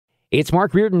It's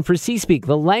Mark Reardon for C-Speak,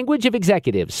 the language of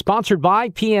executives, sponsored by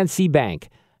PNC Bank.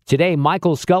 Today,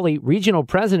 Michael Scully, Regional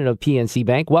President of PNC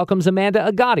Bank, welcomes Amanda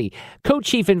Agati,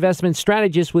 Co-Chief Investment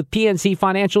Strategist with PNC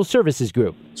Financial Services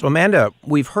Group. So, Amanda,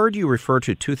 we've heard you refer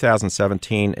to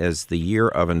 2017 as the year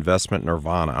of investment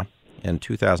nirvana and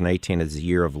 2018 as the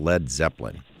year of Led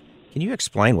Zeppelin. Can you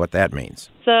explain what that means?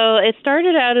 So it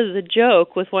started out as a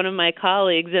joke with one of my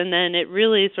colleagues, and then it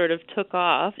really sort of took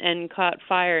off and caught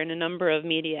fire in a number of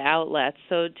media outlets.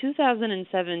 So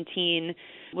 2017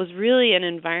 was really an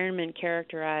environment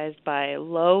characterized by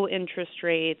low interest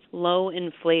rates, low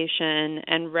inflation,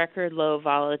 and record low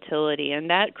volatility. And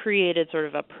that created sort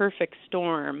of a perfect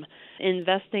storm,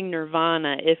 investing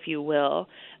nirvana, if you will,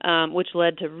 which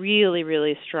led to really,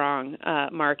 really strong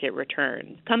market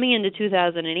returns. Coming into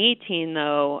 2018,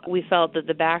 though, we felt that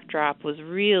the backdrop was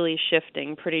really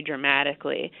shifting pretty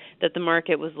dramatically, that the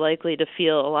market was likely to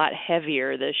feel a lot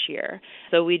heavier this year.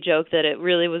 So we joked that it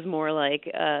really was more like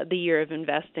the year of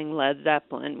investing Led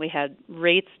Zeppelin. We had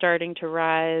rates starting to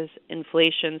rise,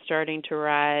 inflation starting to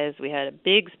rise. We had a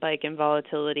big spike in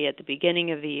volatility at the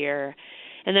beginning of the year.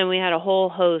 And then we had a whole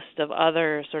host of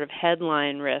other sort of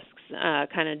headline risks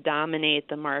kind of dominate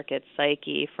the market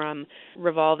psyche, from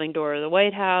revolving door of the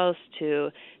White House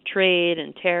to trade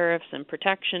and tariffs and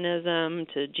protectionism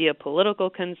to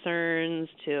geopolitical concerns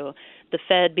to the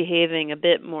Fed behaving a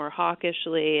bit more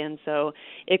hawkishly. And so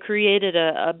it created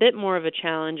a bit more of a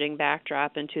challenging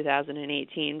backdrop in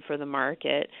 2018 for the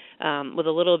market, with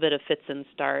a little bit of fits and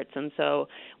starts. And so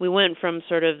we went from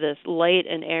sort of this light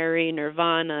and airy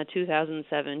nirvana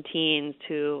 2017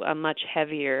 to a much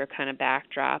heavier kind of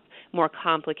backdrop, more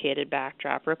complicated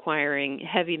backdrop requiring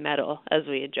heavy metal, as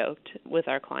we had joked with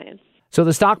our clients. So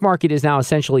the stock market is now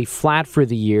essentially flat for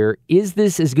the year. Is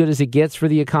this as good as it gets for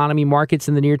the economy markets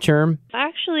in the near term?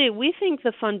 Actually, we think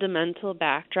the fundamental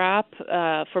backdrop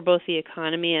for both the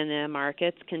economy and the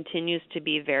markets continues to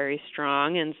be very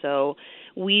strong. And so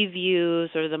we view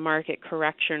sort of the market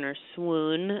correction or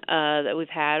swoon that we've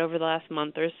had over the last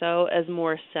month or so as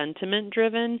more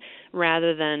sentiment-driven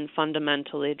rather than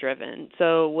fundamentally driven.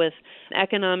 So with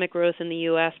economic growth in the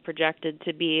U.S. projected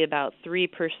to be about 3%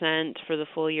 for the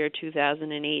full year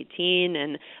 2018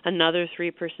 and another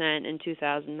 3% in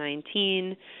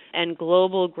 2019, and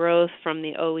global growth from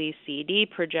the OECD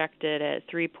projected at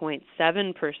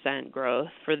 3.7% growth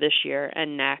for this year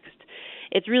and next,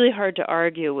 it's really hard to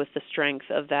argue with the strength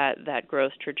of that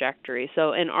growth trajectory.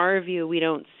 So in our view, we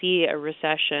don't see a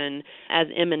recession as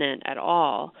imminent at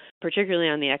all, particularly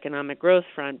on the economic growth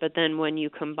front. But then when you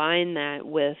combine that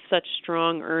with such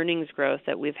strong earnings growth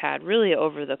that we've had really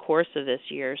over the course of this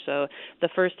year, so the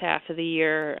first half of the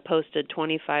year posted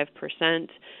 25%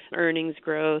 earnings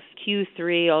growth.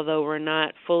 Q3, although we're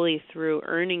not fully through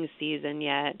earnings season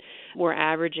yet, we're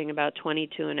averaging about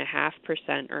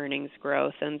 22.5% earnings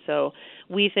growth. And so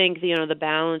we think the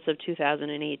balance of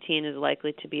 2018 is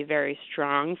likely to be very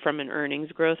strong from an earnings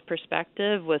growth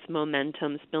perspective, with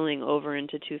momentum spilling over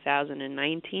into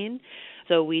 2019.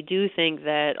 So we do think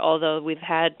that although we've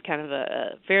had kind of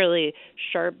a fairly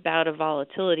sharp bout of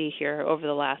volatility here over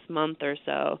the last month or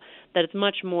so, that it's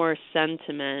much more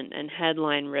sentiment and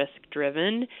headline risk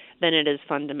driven than it is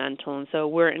fundamental. And so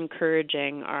we're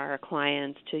encouraging our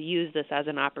clients to use this as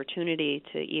an opportunity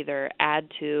to either add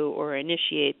to or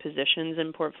initiate positions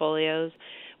in portfolios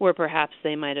where perhaps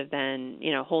they might have been,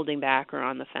 holding back or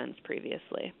on the fence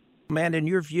previously. Amanda, in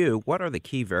your view, what are the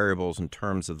key variables in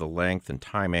terms of the length and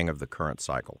timing of the current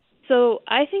cycle? So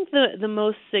I think the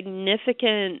most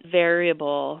significant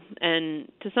variable, and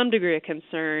to some degree a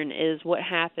concern, is what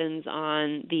happens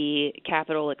on the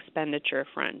capital expenditure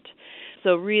front.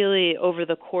 So really, over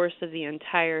the course of the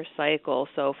entire cycle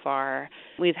so far,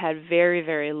 we've had very,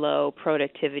 very low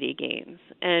productivity gains.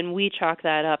 And we chalk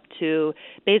that up to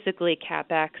basically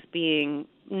CapEx being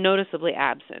noticeably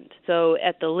absent. So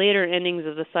at the later innings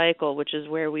of the cycle, which is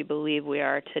where we believe we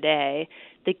are today,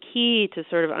 the key to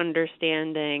sort of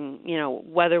understanding,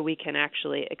 whether we can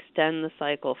actually extend the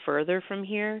cycle further from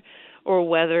here or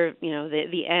whether,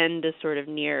 the end is sort of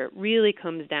near, really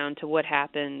comes down to what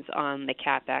happens on the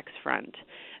CapEx front.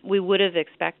 We would have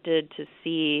expected to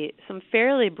see some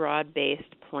fairly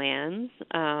broad-based plans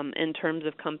in terms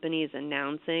of companies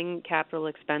announcing capital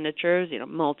expenditures,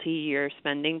 multi-year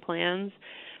spending plans.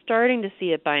 Starting to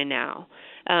see it by now.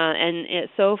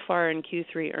 So far in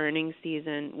Q3 earnings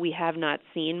season, we have not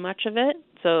seen much of it.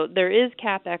 So there is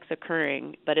CapEx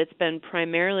occurring, but it's been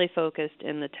primarily focused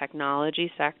in the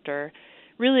technology sector,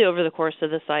 really over the course of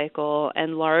the cycle,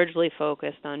 and largely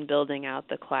focused on building out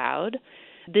the cloud.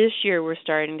 This year, we're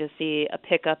starting to see a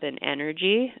pickup in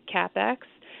energy CapEx,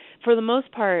 For the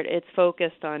most part, it's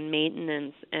focused on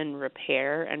maintenance and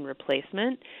repair and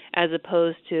replacement as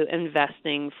opposed to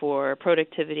investing for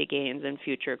productivity gains and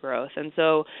future growth. And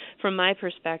so from my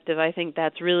perspective, I think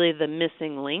that's really the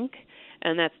missing link,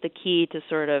 and that's the key to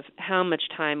sort of how much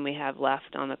time we have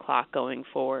left on the clock going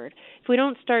forward. If we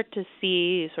don't start to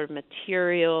see sort of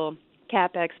material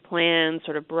CapEx plans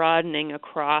sort of broadening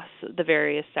across the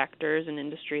various sectors and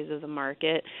industries of the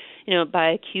market,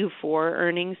 by Q4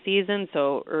 earnings season,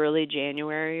 so early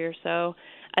January or so,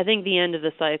 I think the end of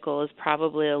the cycle is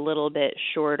probably a little bit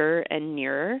shorter and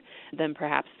nearer than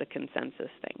perhaps the consensus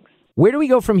thinks. Where do we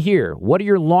go from here? What are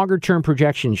your longer-term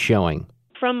projections showing?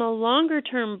 From a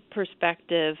longer-term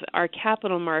perspective, our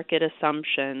capital market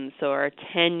assumptions, so our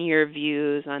 10-year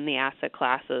views on the asset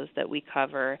classes that we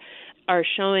cover, are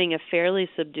showing a fairly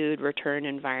subdued return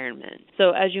environment. So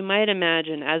as you might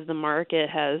imagine, as the market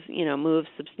has, moved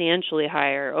substantially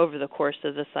higher over the course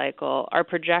of the cycle, our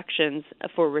projections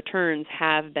for returns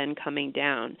have been coming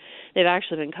down. They've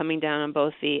actually been coming down on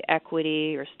both the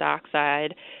equity or stock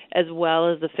side as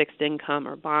well as the fixed income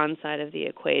or bond side of the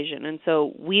equation. And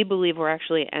so we believe we're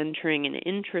actually entering an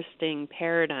interesting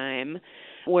paradigm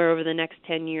where over the next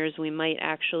 10 years we might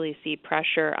actually see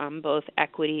pressure on both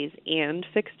equities and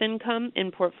fixed income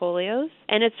in portfolios.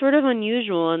 And it's sort of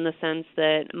unusual in the sense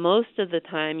that most of the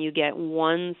time you get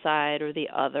one side or the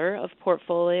other of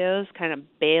portfolios kind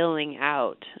of bailing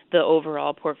out the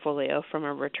overall portfolio from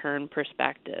a return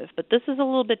perspective. But this is a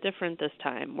little bit different this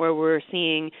time, where we're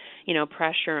seeing,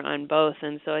 pressure on both.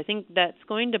 And so I think that's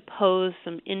going to pose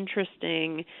some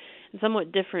interesting,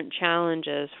 somewhat different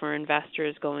challenges for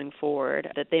investors going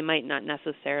forward that they might not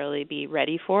necessarily be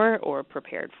ready for or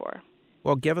prepared for.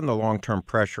 Well, given the long-term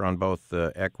pressure on both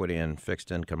the equity and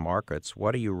fixed income markets,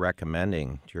 what are you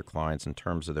recommending to your clients in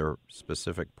terms of their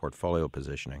specific portfolio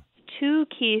positioning? Two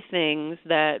key things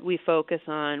that we focus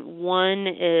on. One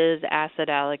is asset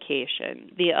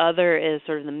allocation. The other is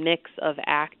sort of the mix of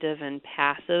active and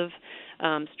passive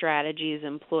strategies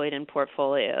employed in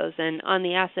portfolios. And on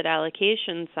the asset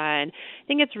allocation side, I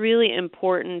think it's really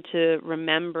important to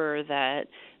remember that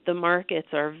the markets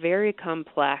are very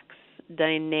complex,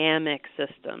 dynamic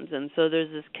systems. And so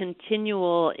there's this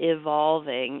continual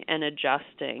evolving and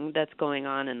adjusting that's going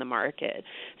on in the market.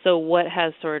 So what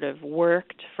has sort of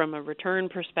worked from a return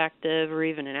perspective or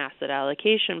even an asset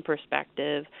allocation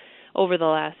perspective over the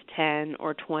last 10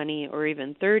 or 20 or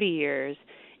even 30 years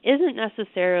isn't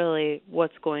necessarily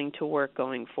what's going to work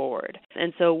going forward.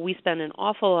 And so we spend an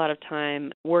awful lot of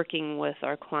time working with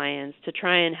our clients to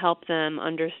try and help them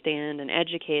understand and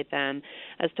educate them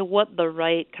as to what the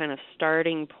right kind of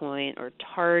starting point or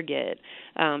target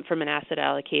from an asset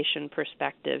allocation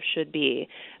perspective should be.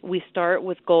 We start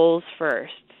with goals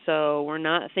first. So we're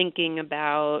not thinking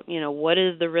about, what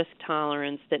is the risk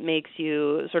tolerance that makes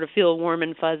you sort of feel warm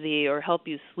and fuzzy or help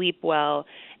you sleep well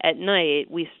at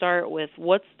night. We start with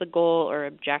what's the goal or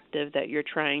objective that you're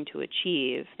trying to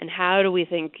achieve, and how do we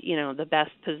think, the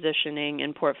best positioning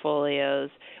in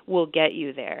portfolios will get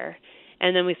you there.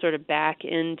 And then we sort of back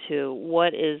into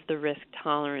what is the risk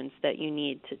tolerance that you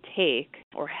need to take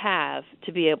or have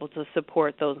to be able to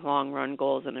support those long-run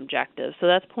goals and objectives. So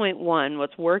that's point one.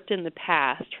 What's worked in the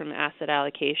past from asset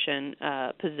allocation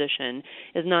position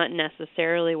is not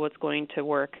necessarily what's going to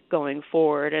work going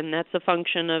forward, and that's a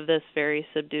function of this very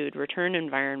subdued return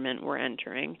environment we're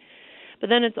entering. But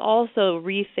then it's also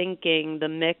rethinking the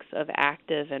mix of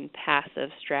active and passive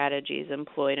strategies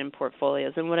employed in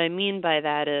portfolios. And what I mean by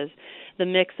that is the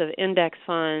mix of index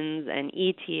funds and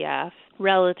ETFs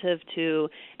relative to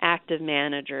active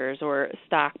managers or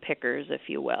stock pickers, if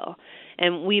you will.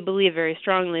 And we believe very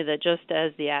strongly that just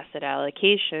as the asset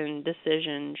allocation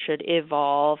decision should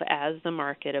evolve as the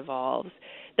market evolves,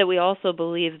 that we also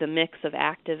believe the mix of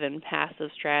active and passive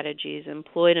strategies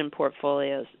employed in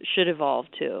portfolios should evolve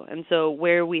too. And so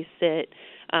where we sit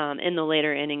in the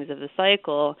later innings of the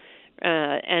cycle,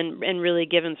 and really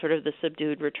given sort of the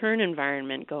subdued return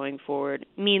environment going forward,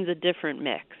 means a different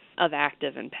mix of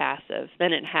active and passive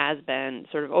than it has been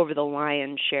sort of over the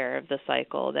lion's share of the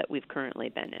cycle that we've currently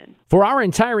been in. For our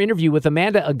entire interview with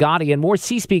Amanda Agati and more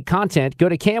C-Speak content, go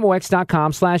to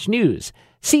KMOX.com/news.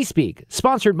 C-Speak,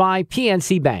 sponsored by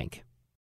PNC Bank.